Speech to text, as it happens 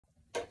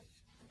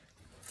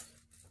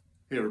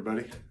Hey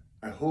everybody,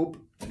 I hope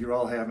you're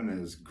all having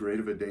as great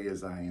of a day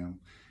as I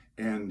am.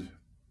 And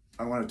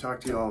I want to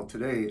talk to you all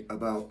today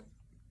about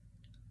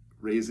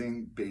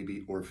raising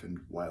baby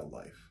orphaned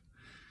wildlife.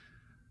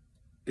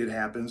 It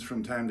happens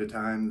from time to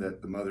time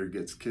that the mother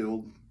gets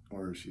killed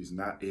or she's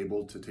not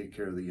able to take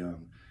care of the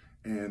young.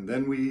 And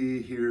then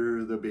we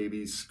hear the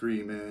babies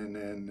screaming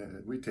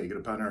and we take it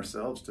upon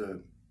ourselves to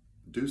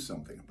do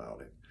something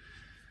about it.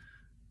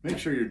 Make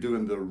sure you're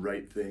doing the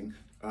right thing.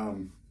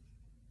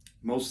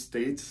 Most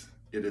states,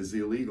 it is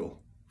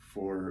illegal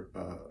for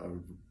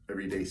an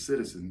everyday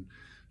citizen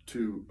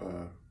to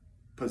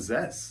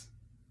possess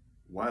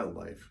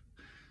wildlife.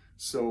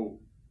 So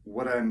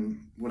what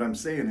I'm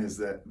saying is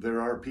that there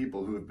are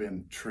people who have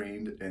been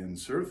trained and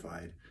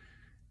certified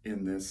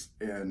in this,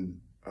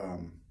 and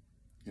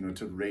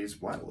to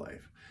raise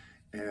wildlife,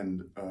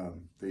 and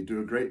they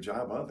do a great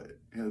job of it.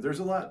 There's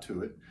a lot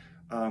to it.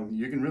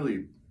 You can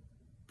really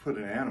put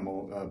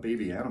a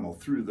baby animal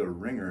through the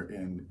ringer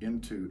and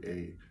into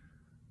a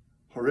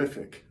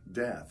horrific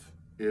death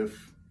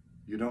if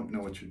you don't know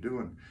what you're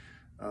doing.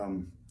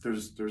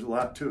 There's a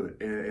lot to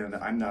it, and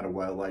I'm not a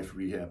wildlife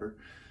rehabber,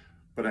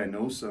 but I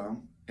know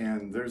some,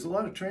 and there's a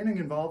lot of training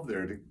involved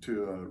there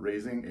to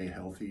raising a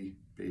healthy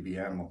baby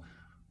animal.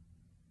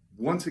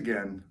 Once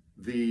again,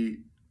 the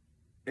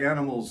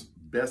animal's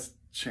best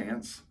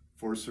chance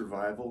for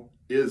survival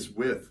is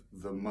with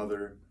the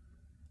mother,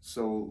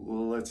 so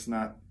let's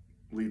not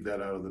leave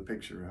that out of the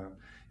picture, huh?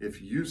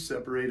 If you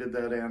separated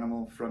that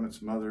animal from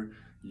its mother,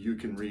 you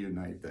can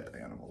reunite that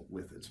animal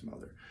with its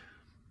mother.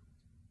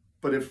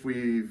 But if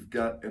we've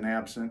got an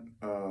absent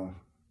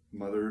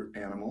mother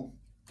animal,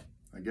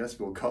 I guess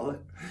we'll call it,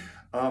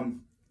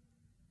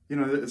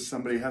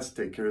 somebody has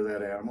to take care of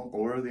that animal,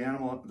 or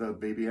the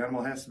baby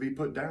animal has to be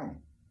put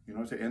down,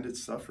 to end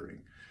its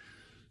suffering.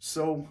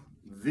 So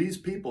these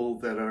people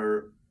that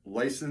are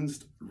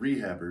licensed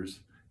rehabbers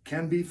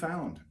can be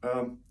found.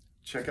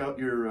 Check out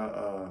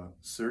your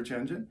search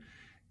engine,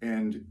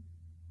 and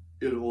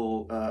it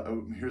will,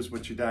 here's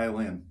what you dial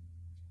in.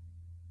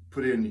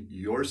 Put in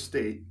your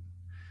state,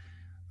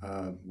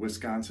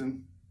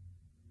 Wisconsin,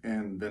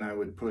 and then I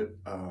would put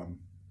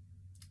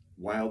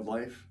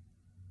wildlife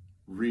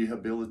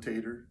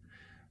rehabilitator,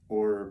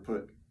 or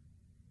put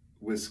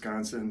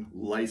Wisconsin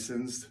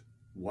licensed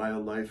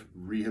wildlife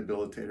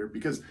rehabilitator,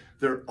 because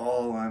they're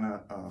all on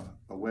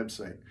a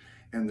website,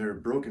 and they're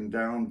broken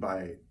down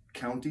by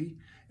county,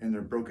 and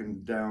they're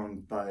broken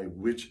down by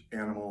which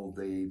animal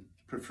they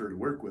prefer to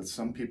work with.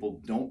 Some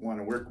people don't want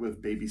to work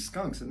with baby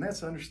skunks, and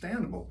that's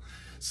understandable.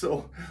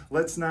 So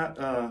let's not,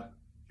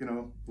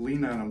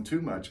 lean on them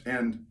too much.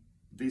 And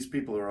these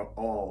people are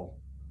all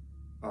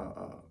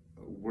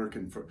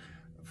working for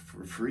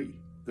free.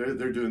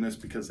 They're doing this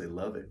because they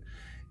love it.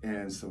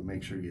 And so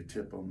make sure you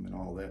tip them and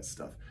all that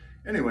stuff.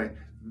 Anyway,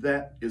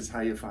 that is how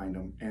you find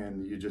them.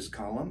 And you just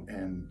call them,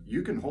 and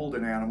you can hold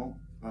an animal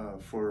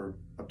for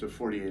up to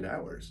 48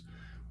 hours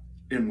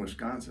in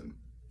Wisconsin.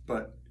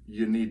 But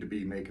you need to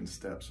be making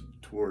steps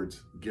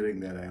towards getting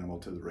that animal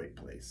to the right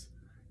place,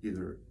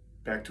 either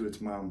back to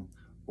its mom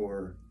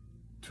or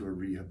to a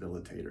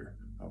rehabilitator,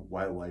 a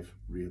wildlife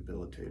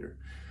rehabilitator.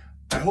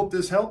 I hope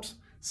this helps.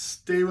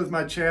 Stay with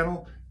my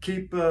channel.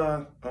 Keep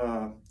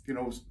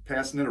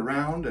passing it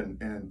around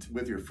and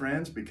with your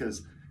friends,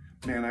 because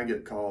man, I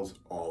get calls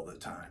all the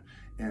time,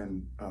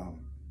 and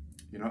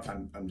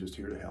I'm just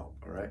here to help.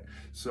 All right,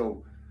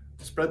 so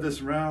spread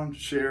this around,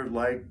 share,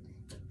 like,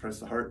 press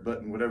the heart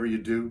button, whatever you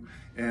do,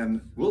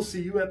 and we'll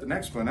see you at the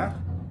next one, huh?